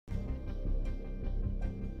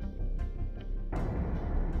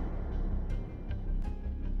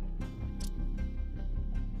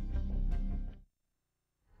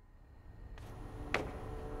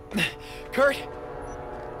Kurt?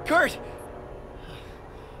 Kurt!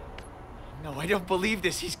 No, I don't believe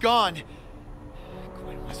this. He's gone.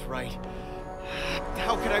 Gwen was right.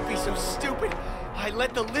 How could I be so stupid? I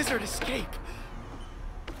let the lizard escape.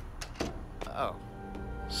 Oh.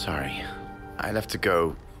 Sorry. I left to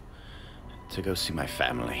go see my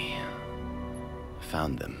family. I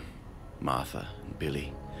found them. Martha and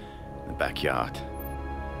Billy in the backyard.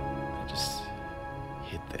 I just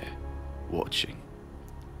hid there, watching.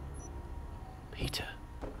 Peter.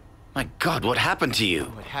 My God, what happened to you?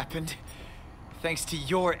 What happened? Thanks to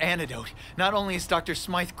your antidote, not only is Dr.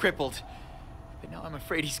 Smythe crippled, but now I'm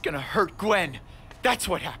afraid he's gonna hurt Gwen. That's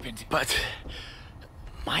what happened. But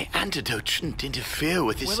my antidote shouldn't interfere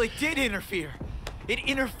with his... Well, it did interfere. It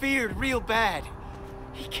interfered real bad.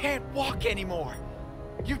 He can't walk anymore.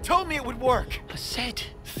 You told me it would work. I said,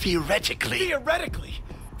 theoretically. Theoretically?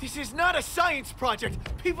 This is not a science project.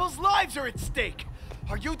 People's lives are at stake.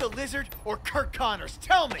 Are you the lizard or Kurt Connors?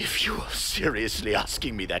 Tell me. If you are seriously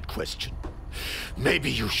asking me that question,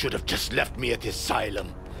 maybe you should have just left me at the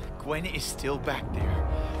asylum. Gwen is still back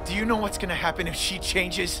there. Do you know what's gonna happen if she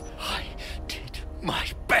changes? I did my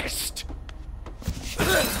best.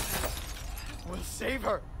 We'll save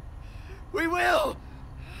her. We will.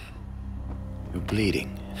 You're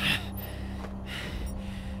bleeding.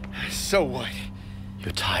 So what?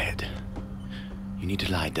 You're tired. You need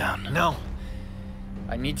to lie down. No.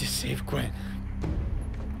 I need to save Gwen.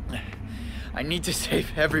 I need to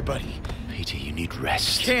save everybody. Peter, you need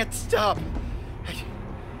rest. Can't stop.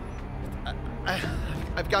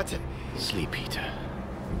 I've got to... Sleep, Peter.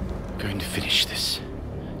 I'm going to finish this.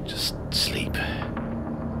 Just sleep.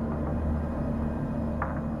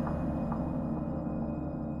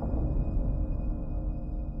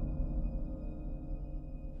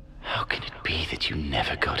 How can it be that you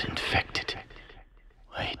never got infected?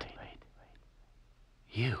 Wait.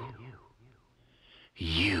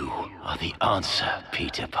 You are the answer,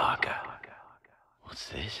 Peter Parker. What's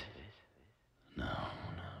this? No.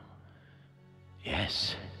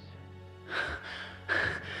 Yes.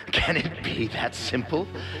 Can it be that simple?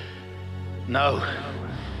 No.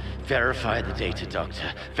 Verify the data,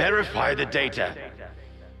 Doctor. Verify the data.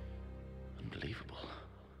 Unbelievable.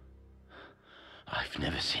 I've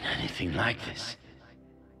never seen anything like this.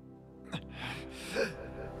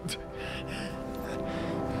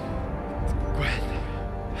 Gwen,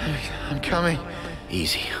 I'm coming.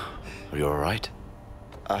 Easy. Are you all right?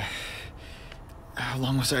 How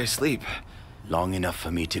long was I asleep? Long enough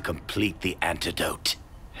for me to complete the antidote.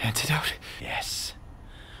 Antidote? Yes.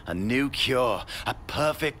 A new cure. A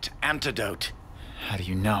perfect antidote. How do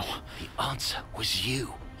you know? The answer was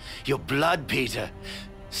you. Your blood, Peter.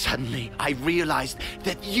 Suddenly, I realized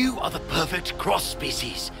that you are the perfect cross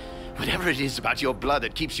species. Whatever it is about your blood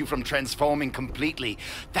that keeps you from transforming completely,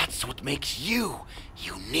 that's what makes you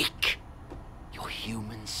unique. Your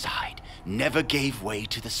human side never gave way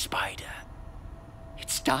to the spider.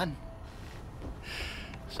 It's done.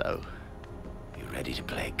 So, you ready to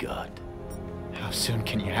play God? How soon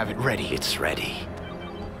can you have it ready? It's ready.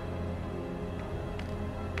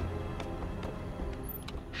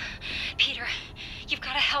 Peter, you've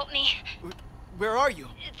got to help me. Where are you?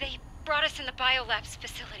 They brought us in the biolabs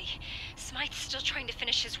facility. Smythe's still trying to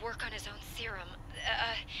finish his work on his own serum.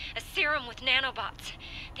 A serum with nanobots.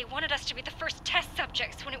 They wanted us to be the first test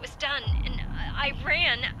subjects when it was done, and I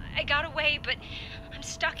ran. I got away, but I'm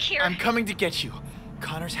stuck here. I'm coming to get you.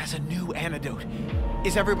 Connors has a new antidote.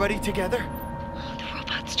 Is everybody together? Oh, the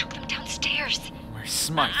robots took them downstairs. Where's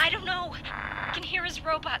Smythe? I don't know. I can hear his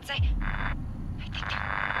robots. I think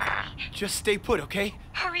they're... Just stay put, okay?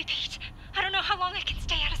 Hurry, Pete. I don't know how long I can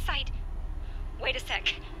stay out of sight. Wait a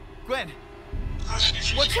sec. Gwen!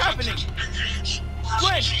 What's happening?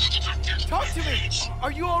 Gwen! Talk to me!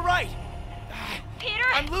 Are you alright? Peter!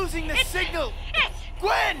 I'm losing the signal! It's...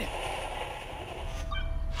 Gwen!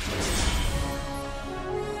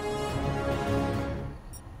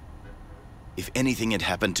 If anything had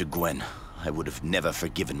happened to Gwen, I would have never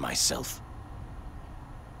forgiven myself.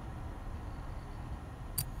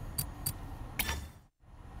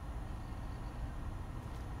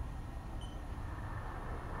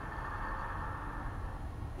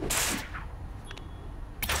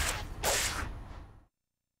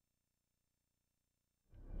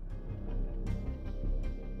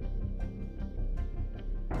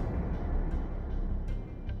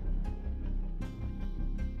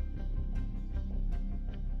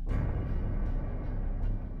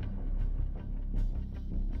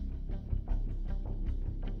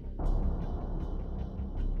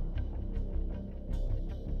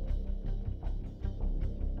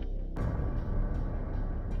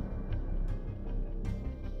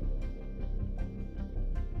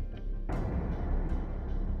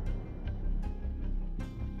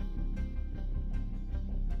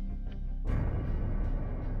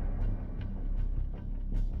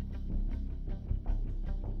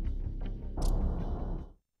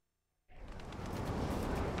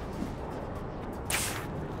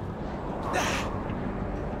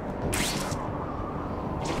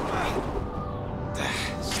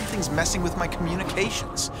 messing with my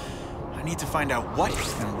communications. I need to find out what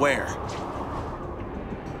and where.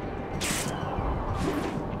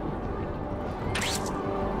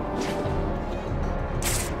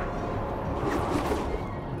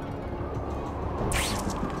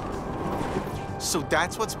 So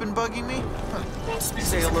that's what's been bugging me? Huh.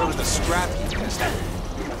 Say hello to the scrap heap.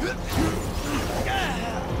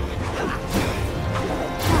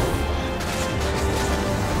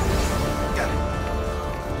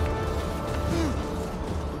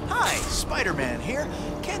 Hi, Spider-Man here.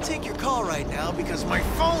 Can't take your call right now because my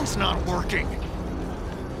phone's not working.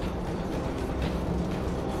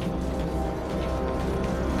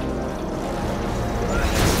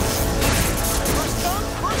 First come,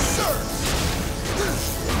 first serve.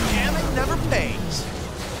 Damn it never pays.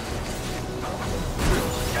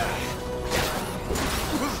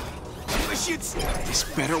 Wish you'd... This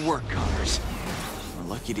better work, Connors. We're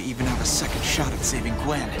lucky to even have a second shot at saving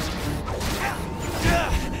Gwen.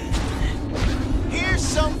 Here's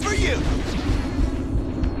some for you.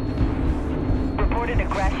 Reported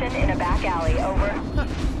aggression in a back alley, over.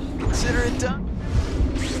 Consider it done.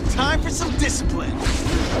 Time for some discipline. Code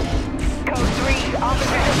 3,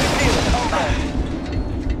 officer pursuit, over.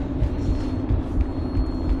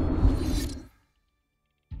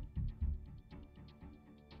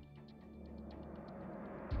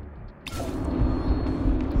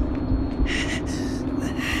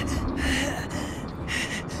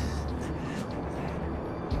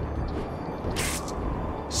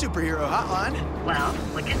 Superhero Hotline. Well,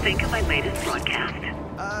 what'd you think of my latest broadcast?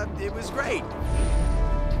 It was great.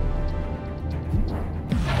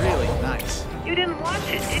 Really nice. You didn't watch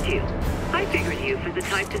it, did you? I figured you for the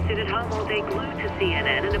type to sit at home all day glued to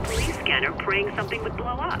CNN and a police scanner praying something would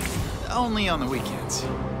blow up. Only on the weekends.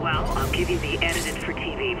 Well, I'll give you the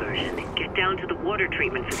edited-for-TV version. Get down to the water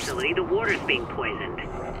treatment facility. The water's being poisoned.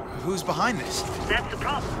 Who's behind this? That's the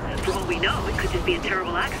problem. For all we know, it could just be a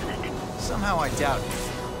terrible accident. Somehow I doubt it.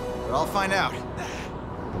 But I'll find out.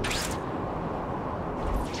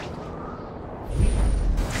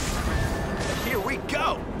 Here we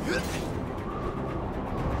go!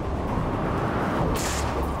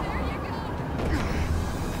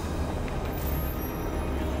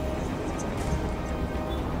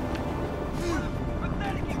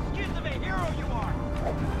 Pathetic excuse of a hero you are!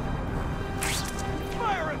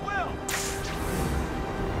 Fire at will!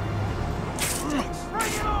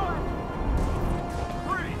 Bring it on!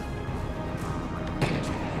 Freeze!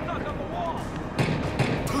 Stuck on the wall!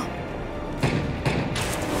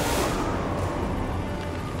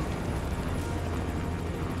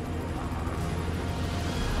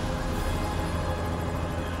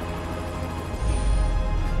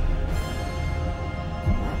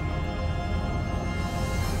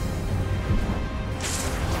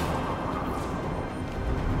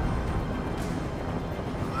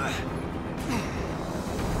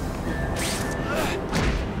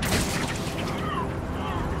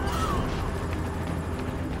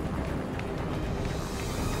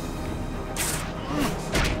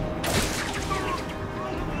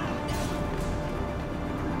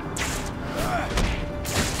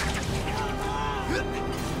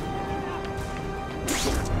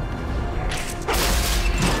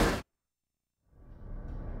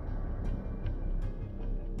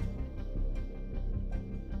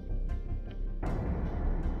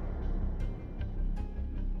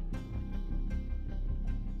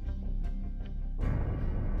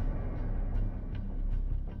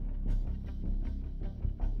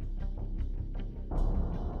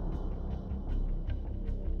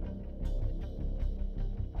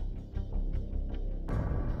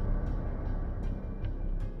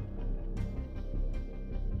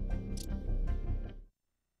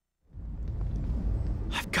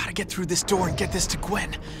 I've got to get through this door and get this to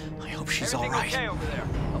Gwen. I hope she's all right. Everything okay over there?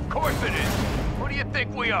 Of course it is. Who do you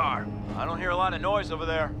think we are? I don't hear a lot of noise over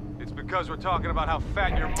there. It's because we're talking about how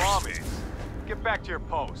fat your mom is. Get back to your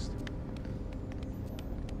post.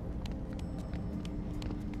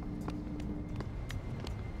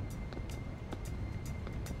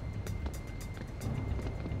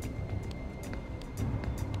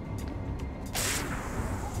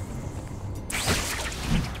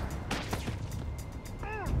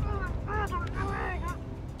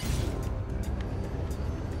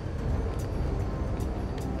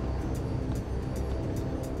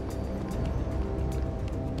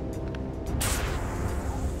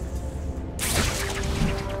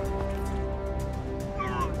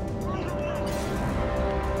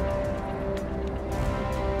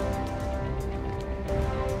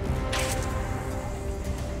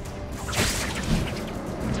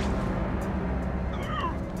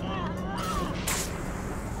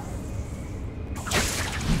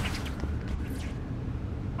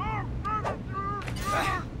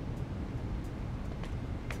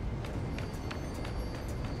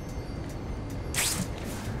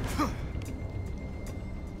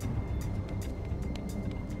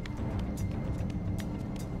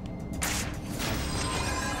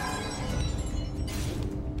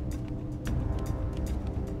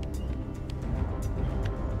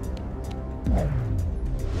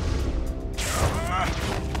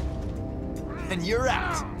 And you're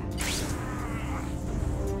out.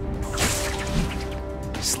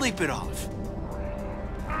 Sleep it off.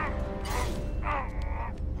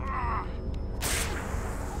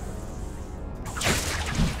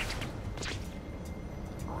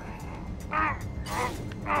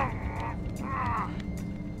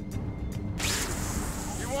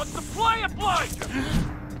 He wants to play it, Blood!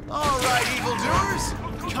 All right, evildoers,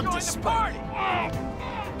 come to Join the spite. party!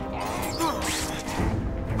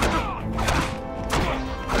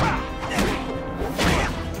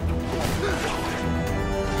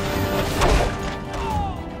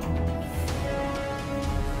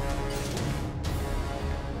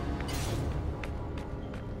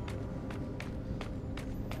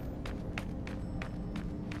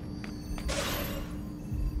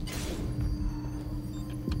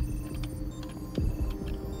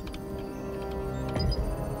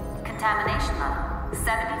 Contamination level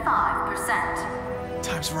 75%.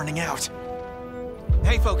 Time's running out.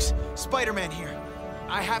 Hey folks, Spider-Man here.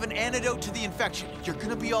 I have an antidote to the infection. You're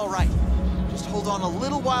gonna be all right. Just hold on a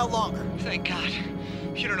little while longer. Thank God.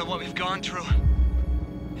 You don't know what we've gone through.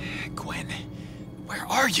 Gwen, where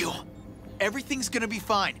are you? Everything's gonna be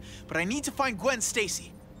fine, but I need to find Gwen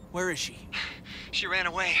Stacy. Where is she? She ran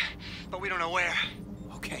away, but we don't know where.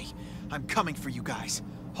 Okay, I'm coming for you guys.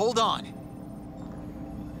 Hold on.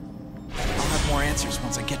 I'll have more answers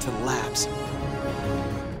once I get to the labs.